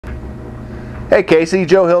Hey Casey,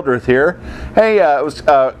 Joe Hildreth here. Hey, I was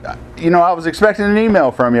expecting an email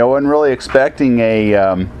from you. I wasn't really expecting a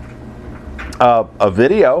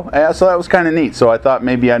video, so that was kind of neat. So I thought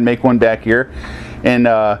maybe I'd make one back here and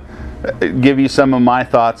give you some of my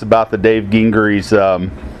thoughts about the Dave Gingery's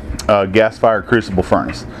gas-fired crucible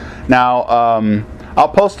furnace. Now, I'll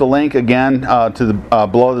post a link again to the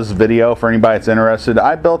below this video for anybody that's interested.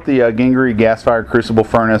 I built the Gingery gas-fired crucible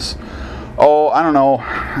furnace. Oh, I don't know.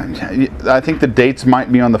 I think the dates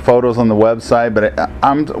might be on the photos on the website, but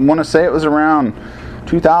I want to say it was around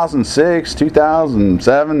 2006,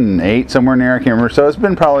 2007, 8, somewhere in there. I can't remember. So it's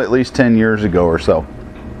been probably at least 10 years ago or so.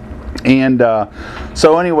 And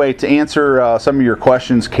so anyway, to answer some of your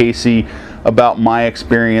questions, Casey, about my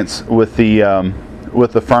experience with the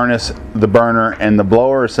furnace, the burner, and the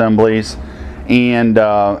blower assemblies,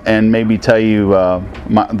 and maybe tell you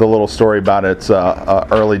the little story about its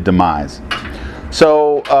early demise.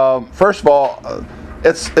 So first of all,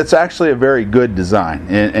 it's actually a very good design,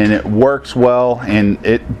 and it works well, and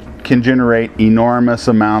it can generate enormous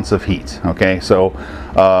amounts of heat. Okay, so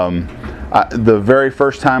the very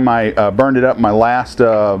first time I burned it up, my last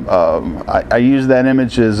I used that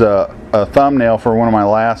image as a thumbnail for one of my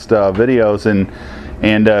last videos,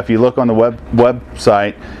 and if you look on the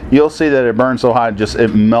website, you'll see that it burned so hot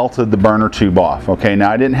it melted the burner tube off. Okay,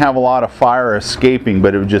 now I didn't have a lot of fire escaping,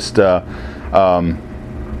 but it was just that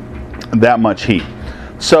much heat.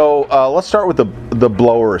 So let's start with the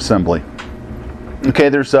blower assembly. Okay,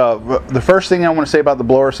 there's the first thing I want to say about the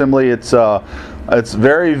blower assembly. It's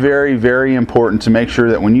very, very, very important to make sure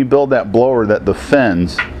that when you build that blower, that the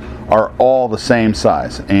fins are all the same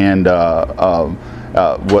size, and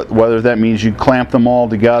whether that means you clamp them all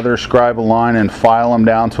together, scribe a line, and file them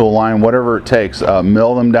down to a line, whatever it takes,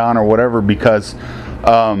 mill them down or whatever, because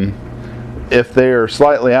if they are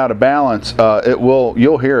slightly out of balance,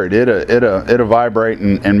 you'll hear it. It'll vibrate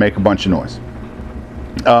and make a bunch of noise.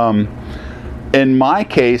 In my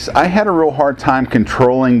case, I had a real hard time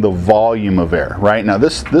controlling the volume of air. Right now,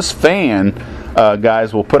 this fan,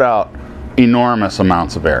 guys, will put out enormous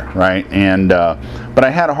amounts of air, right? And but I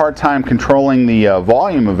had a hard time controlling the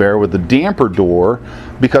volume of air with the damper door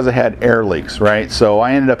because I had air leaks, right? So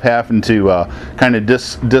I ended up having to kind of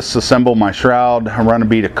disassemble my shroud, run a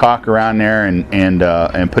bead of caulk around there,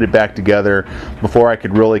 and put it back together before I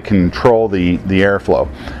could really control the airflow.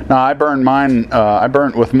 Now I burned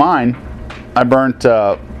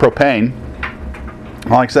propane.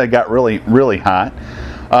 Like I said, it got really, really hot.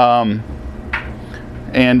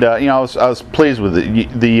 And I was pleased with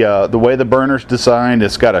it. The way the burner's designed,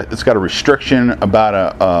 it's got a restriction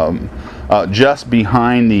about just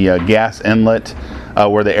behind the gas inlet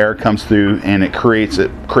where the air comes through, and it creates a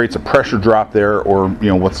pressure drop there, or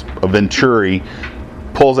what's a venturi,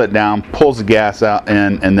 pulls it down, pulls the gas out,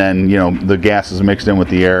 and then the gas is mixed in with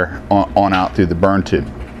the air on out through the burn tube.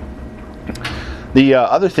 The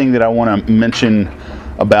other thing that I want to mention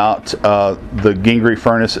about the Gingery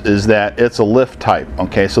furnace is that it's a lift type.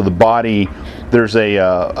 Okay, so the body, there's a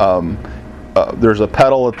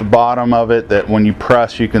pedal at the bottom of it that when you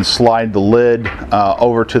press, you can slide the lid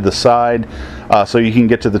over to the side, so you can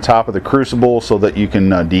get to the top of the crucible, so that you can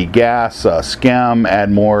degas, skim,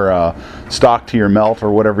 add more stock to your melt,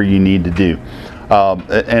 or whatever you need to do,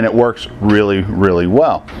 and it works really, really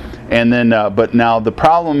well. And then, but now the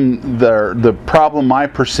problem I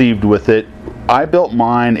perceived with it, I built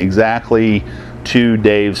mine exactly to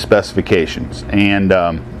Dave's specifications, and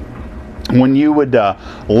when you would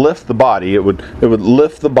lift the body, it would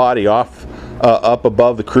lift the body off up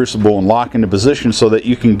above the crucible and lock into position, so that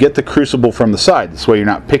you can get the crucible from the side. This way, you're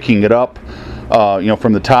not picking it up,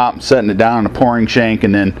 from the top, setting it down on a pouring shank,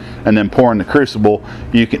 and then pouring the crucible.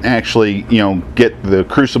 You can actually, get the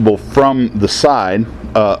crucible from the side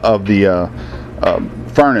of the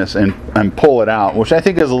furnace and pull it out, which I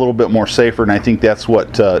think is a little bit more safer, and I think that's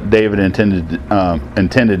what David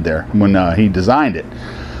intended there when he designed it.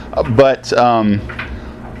 But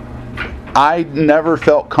I never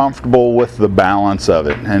felt comfortable with the balance of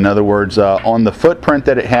it. In other words, on the footprint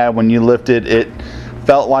that it had when you lifted it,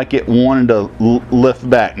 felt like it wanted to lift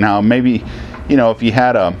back. Now maybe if you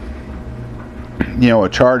had a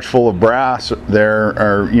charge full of brass there,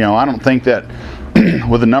 or I don't think that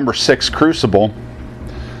with a number 6 crucible,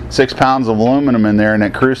 6 pounds of aluminum in there in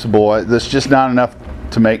that crucible, that's just not enough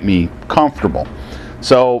to make me comfortable.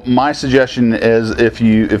 So my suggestion is, if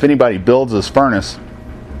anybody builds this furnace,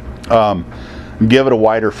 give it a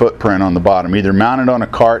wider footprint on the bottom. Either mount it on a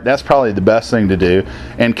cart. That's probably the best thing to do.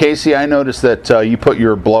 And Casey, I noticed that you put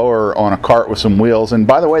your blower on a cart with some wheels. And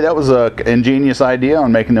by the way, that was an ingenious idea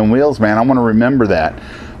on making them wheels, man. I want to remember that.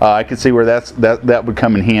 I could see where that would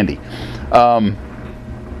come in handy. But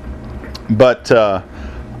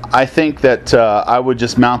I think that I would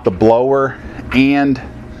just mount the blower and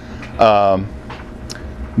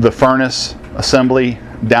the furnace assembly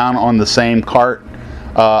down on the same cart.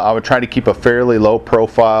 I would try to keep a fairly low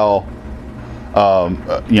profile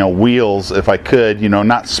wheels if I could,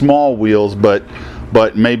 not small wheels, but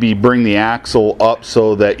maybe bring the axle up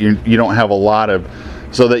so that you don't have a lot of,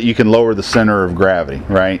 so that you can lower the center of gravity,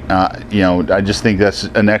 right? I just think that's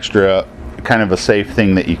an extra kind of a safe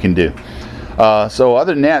thing that you can do. So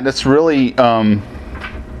other than that, that's really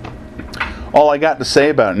all I got to say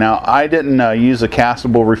about it. Now, I didn't use a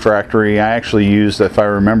castable refractory. I actually used, if I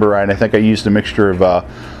remember right, I think I used a mixture of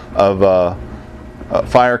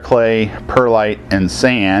fire clay, perlite, and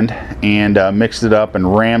sand, and mixed it up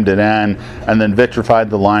and rammed it in, and then vitrified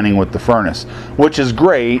the lining with the furnace, which is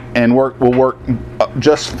great and will work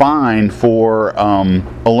just fine for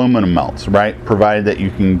aluminum melts, right? Provided that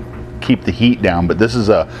you can keep the heat down. But this is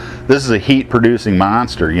a heat-producing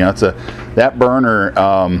monster. That burner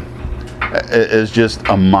is just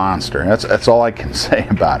a monster. That's all I can say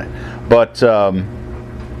about it. But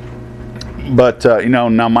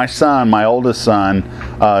now my oldest son,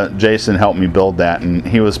 Jason, helped me build that, and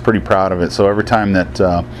he was pretty proud of it. So every time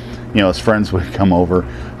that his friends would come over,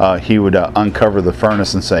 he would uncover the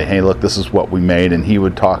furnace and say, "Hey, look, this is what we made," and he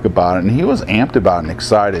would talk about it, and he was amped about it and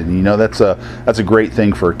excited. And that's a great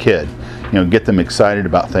thing for a kid. Get them excited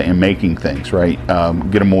about and making things, right?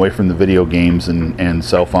 Get them away from the video games and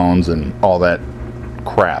cell phones and all that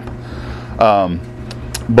crap.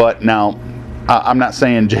 But now, I'm not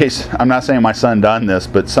saying my son done this,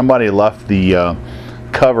 but somebody left the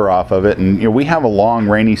cover off of it, and we have a long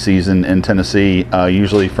rainy season in Tennessee,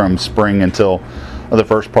 usually from spring until the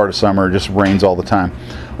first part of summer. It just rains all the time.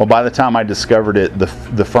 Well, by the time I discovered it,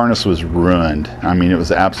 the furnace was ruined. I mean, it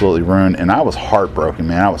was absolutely ruined, and I was heartbroken,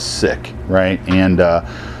 man. I was sick, right? And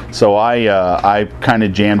so I kind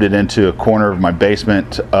of jammed it into a corner of my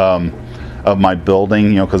basement of my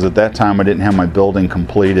building, because at that time I didn't have my building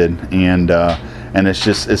completed, and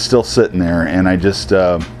it's still sitting there. And I just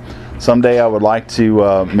someday I would like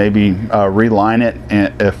to maybe reline it,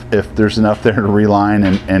 and if there's enough there to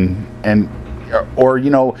reline, or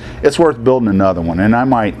it's worth building another one, and I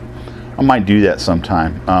might do that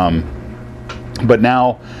sometime. But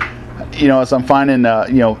now, as I'm finding,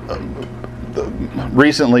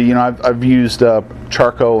 recently, I've used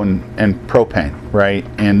charcoal and propane, right?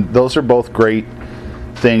 And those are both great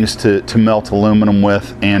things to melt aluminum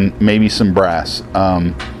with, and maybe some brass.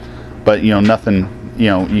 But nothing,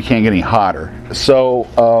 you can't get any hotter. So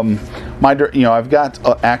I've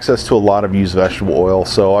got access to a lot of used vegetable oil,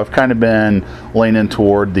 so I've kind of been leaning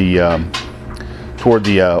toward the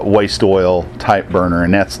waste oil type burner,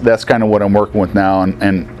 and that's kind of what I'm working with now,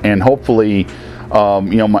 and hopefully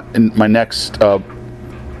my next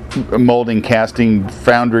molding, casting,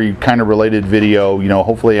 foundry kind of related video,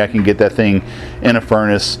 hopefully I can get that thing in a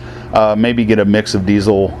furnace, maybe get a mix of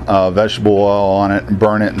diesel, vegetable oil on it, and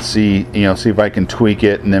burn it, and see if I can tweak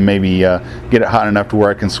it, and then maybe get it hot enough to where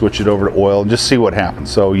I can switch it over to oil and just see what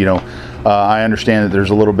happens. So I understand that there's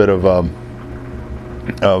a little bit of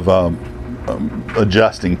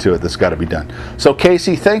adjusting to it that's got to be done. So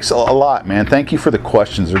Casey, thanks a lot, man. Thank you for the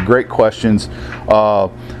questions. They're great questions.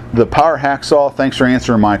 The power hacksaw, thanks for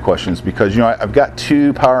answering my questions, because I've got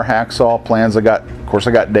two power hacksaw plans. Of course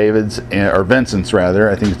I got David's, or Vincent's rather,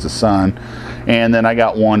 I think it's his son, and then I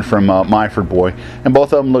got one from Myford Boy, and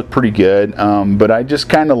both of them look pretty good. But I just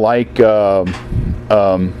kind of like I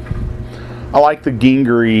like the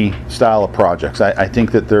Gingery style of projects. I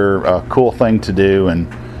think that they're a cool thing to do, and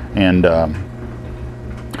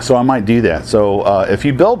so I might do that. So if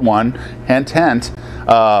you build one, hint,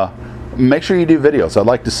 make sure you do videos. I'd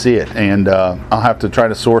like to see it, and I'll have to try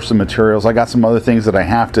to source some materials. I got some other things that I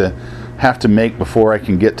have to make before I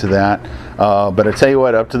can get to that. But I tell you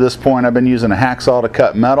what, up to this point, I've been using a hacksaw to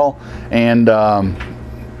cut metal, and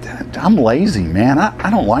I'm lazy, man. I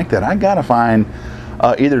don't like that. I gotta find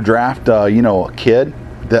either draft a kid.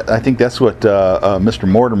 I think that's what Mr.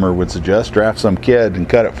 Mortimer would suggest. Draft some kid and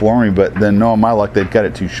cut it for me, but then knowing my luck, they'd cut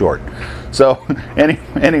it too short. So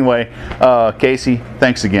anyway, Casey,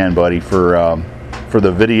 thanks again, buddy, for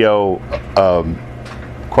the video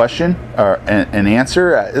question and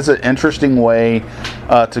answer. It's an interesting way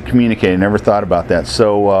to communicate. I never thought about that.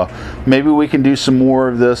 So maybe we can do some more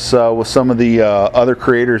of this with some of the other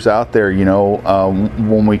creators out there.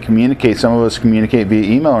 When we communicate, some of us communicate via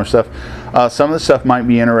email or stuff. Some of the stuff might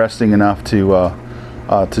be interesting enough to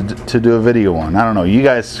do a video on. I don't know. You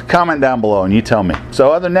guys comment down below and you tell me.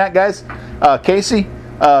 So other than that, guys, Casey,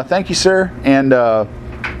 thank you, sir. And other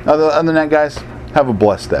than that, guys, have a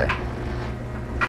blessed day.